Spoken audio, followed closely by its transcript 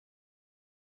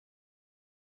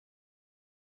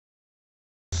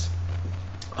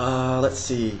Let's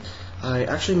see. I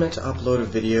actually meant to upload a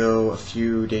video a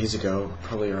few days ago,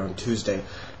 probably around Tuesday,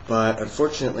 but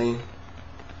unfortunately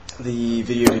the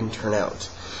video didn't turn out.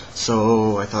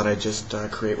 So I thought I'd just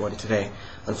create one today.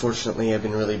 Unfortunately, I've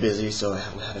been really busy, so I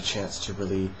haven't had a chance to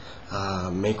really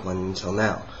make one until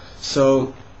now.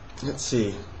 So, let's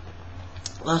see.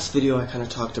 Last video I kind of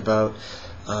talked about,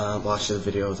 watched the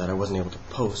video that I wasn't able to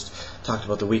post, talked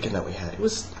about the weekend that we had. It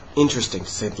was interesting, to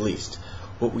say the least.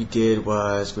 What we did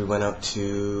was we went out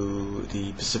to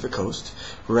the Pacific Coast.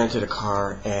 We rented a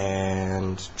car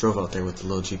and drove out there with the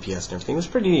little GPS and everything. It was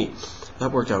pretty neat.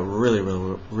 That worked out really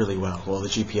well. Well, the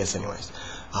GPS anyways.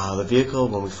 The vehicle,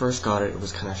 when we first got it, it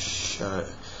was kind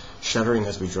of shuddering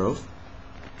as we drove.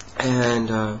 And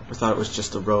we thought it was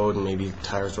just the road and maybe the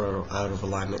tires were out of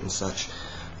alignment and such.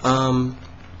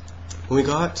 When we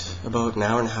got about an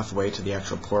hour and a half away to the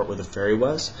actual port where the ferry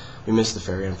was, we missed the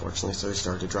ferry, unfortunately, so we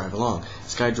started to drive along.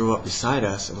 This guy drove up beside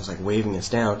us and was like waving us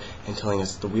down and telling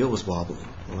us the wheel was wobbling.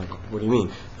 We're like, what do you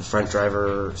mean? The front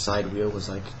driver side wheel was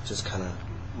like just kind of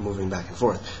moving back and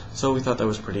forth. So we thought that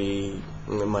was pretty,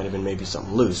 it might have been maybe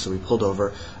something loose. So we pulled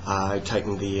over, I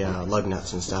tightened the lug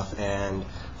nuts and stuff, and it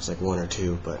was like one or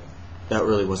two, but that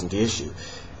really wasn't the issue.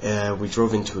 We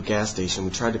drove into a gas station.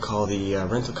 We tried to call the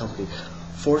rental company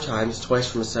 4 times, twice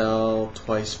from a cell,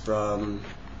 twice from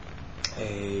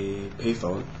a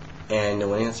payphone, and no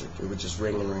one answered. It would just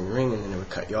ring and ring and ring, and then it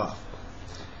would cut you off.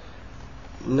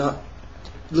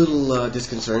 Little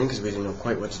disconcerting because we didn't know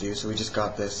quite what to do, so we just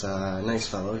got this nice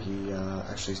fellow. He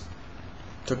actually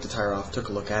took the tire off, took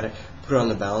a look at it, put it on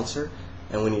the balancer,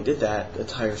 and when he did that, the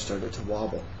tire started to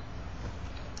wobble.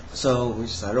 So we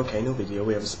decided, okay, no big deal,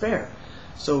 we have a spare.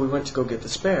 So we went to go get the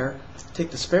spare,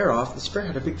 take the spare off. The spare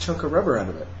had a big chunk of rubber out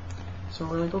of it. So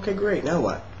we're like, okay, great, now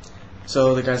what?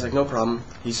 So the guy's like, no problem.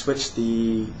 He switched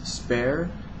the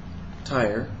spare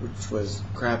tire, which was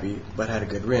crappy but had a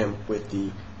good rim, with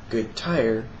the good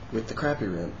tire with the crappy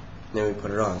rim. And then we put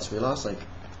it on. So we lost like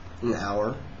an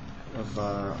hour of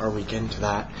our weekend to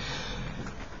that.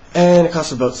 And it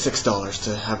cost about $6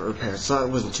 to have it repaired, so it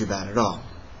wasn't too bad at all.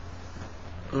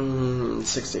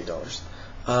 $6 to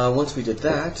 $8. Once we did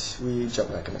that, we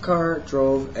jumped back in the car,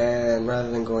 drove, and rather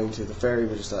than going to the ferry,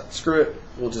 we just thought, screw it,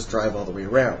 we'll just drive all the way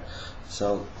around.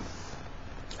 So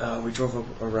we drove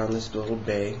up around this little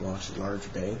bay, well, it's a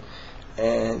large bay,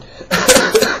 and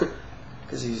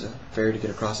because he's a ferry to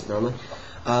get across it normally.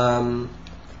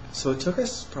 So it took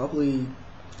us probably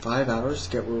 5 hours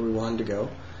to get where we wanted to go.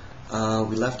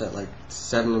 We left at like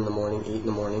 7 in the morning, 8 in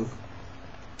the morning,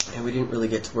 and we didn't really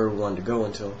get to where we wanted to go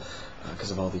until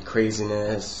because of all the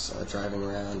craziness, driving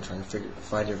around, trying to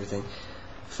find everything.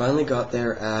 Finally got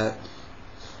there at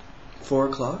 4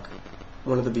 o'clock,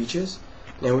 one of the beaches.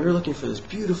 Now we were looking for this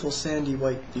beautiful sandy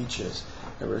white beaches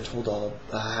that we were told all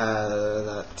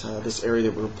that this area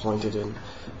that we were pointed in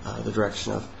the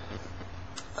direction of.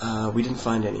 We didn't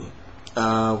find any.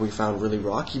 We found really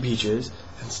rocky beaches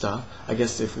and stuff. I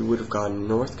guess if we would have gone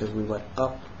north, because we went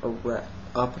up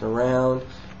and around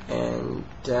and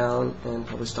down, and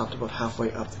probably stopped about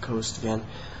halfway up the coast again.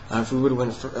 If we would have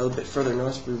went a little bit further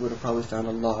north, we would have probably found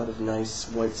a lot of nice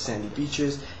white sandy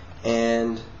beaches.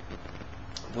 And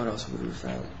what else would we have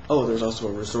found? Oh, there's also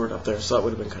a resort up there, so that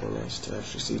would have been kind of nice to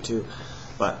actually see too.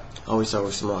 But all we saw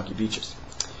were some rocky beaches.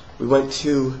 We went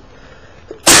to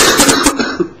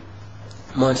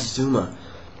Montezuma,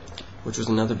 which was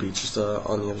another beach just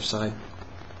on the other side.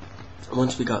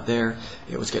 Once we got there,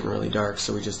 it was getting really dark,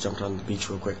 so we just jumped on the beach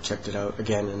real quick, checked it out.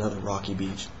 Again, another rocky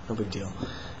beach, no big deal.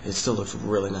 It still looks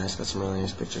really nice, got some really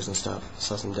nice pictures and stuff.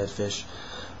 Saw some dead fish.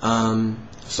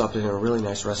 Stopped in a really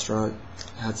nice restaurant,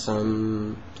 had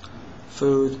some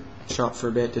food, shopped for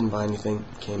a bit, didn't buy anything,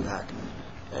 came back.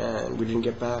 And we didn't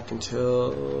get back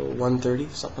until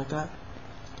 1:30, something like that.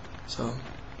 So,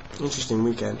 interesting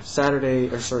weekend. Sunday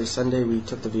we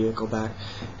took the vehicle back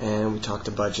and we talked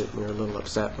to budget. We were a little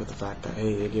upset with the fact that,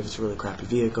 hey, they gave us a really crappy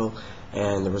vehicle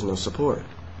and there was no support.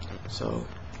 So,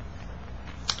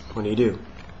 what do?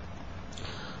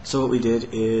 So what we did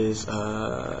is,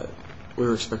 we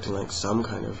were expecting like some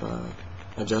kind of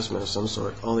adjustment of some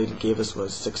sort. All they gave us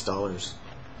was $6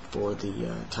 for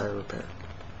the tire repair.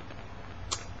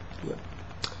 Yep.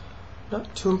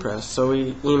 Not too impressed. So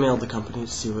we emailed the company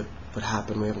to see what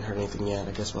happened. We haven't heard anything yet.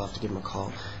 I guess we'll have to give them a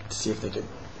call to see if they could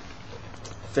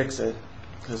fix it,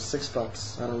 because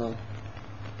 $6, I don't know.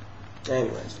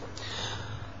 Anyways,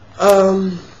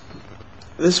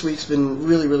 this week's been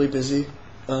really busy.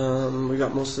 We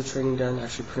got most of the training done,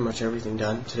 actually pretty much everything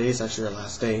done. Today's actually our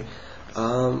last day.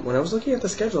 When I was looking at the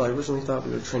schedule, I originally thought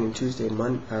we were training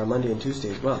Monday and Tuesday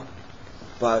as well.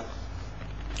 But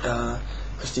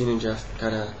Christine and Jeff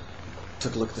kind of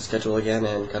took a look at the schedule again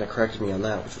and kind of corrected me on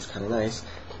that, which was kind of nice.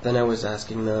 Then I was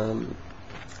asking the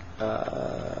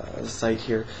site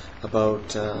here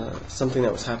about something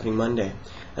that was happening Monday,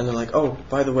 and they're like, oh,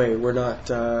 by the way, we're not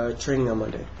training on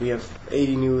Monday. We have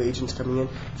 80 new agents coming in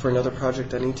for another project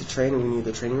that need to train, and we need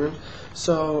the training room.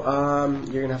 So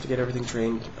you're gonna have to get everything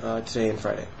trained today and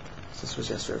Friday. So this was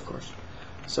yesterday, of course.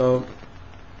 So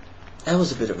that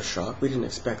was a bit of a shock. We didn't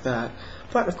expect that,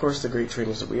 but of course, the great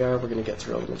trainers that we are, we're gonna get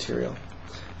through all the material.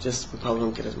 Just we probably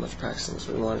won't get as much practicing as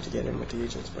we wanted to get in with the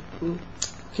agents, but what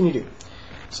can you do?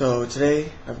 So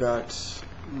today I've got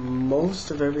most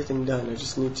of everything done. I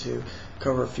just need to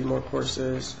cover a few more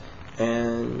courses,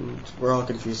 and we're all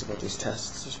confused about these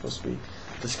tests. They're supposed to be,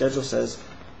 the schedule says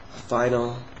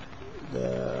final,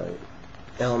 the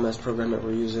LMS program that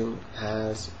we're using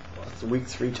has the week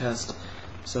 3 test.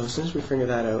 So as soon as we figure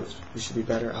that out, we should be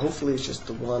better. Hopefully it's just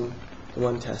the one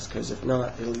test, because if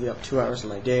not, it'll be up 2 hours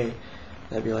of my day.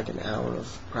 That'd be like an hour of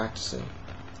practicing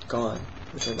gone,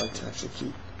 which I'd like to actually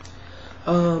keep.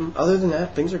 Other than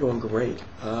that, things are going great.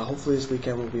 Hopefully this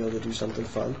weekend we'll be able to do something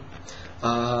fun.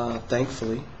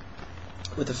 Thankfully,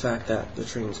 with the fact that the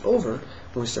training's over,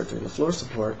 when we start doing the floor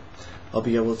support, I'll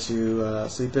be able to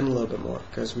sleep in a little bit more,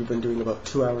 because we've been doing about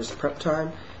 2 hours of prep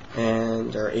time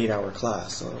and our 8-hour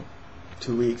class. So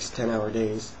 2 weeks, 10-hour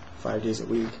days, 5 days a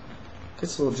week.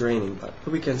 Gets a little draining, but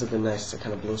the weekends have been nice to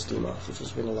kind of blow steam off, which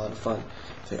has been a lot of fun.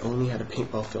 If they only had a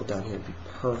paintball field down here, it'd be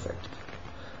perfect.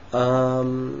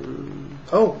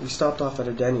 Oh, we stopped off at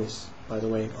a Denny's, by the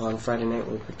way, on Friday night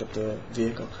when we picked up the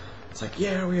vehicle. It's like,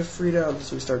 yeah, we have freedom,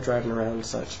 so we started driving around and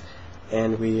such.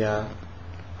 And we got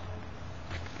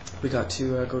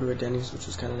to go to a Denny's, which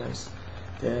was kind of nice.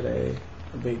 They had a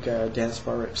big dance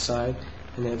bar right beside,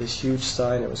 and they had this huge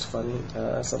sign. It was funny,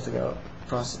 something about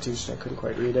prostitution. I couldn't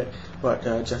quite read it, but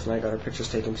Jeff and I got our pictures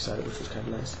taken beside it, which was kind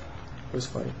of nice. It was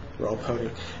funny. We're all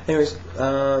pouting. Anyways,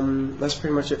 that's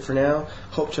pretty much it for now.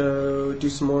 Hope to do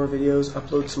some more videos,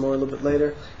 upload some more a little bit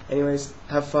later. Anyways,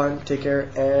 have fun, take care,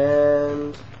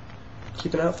 and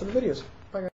keep an eye out for the videos.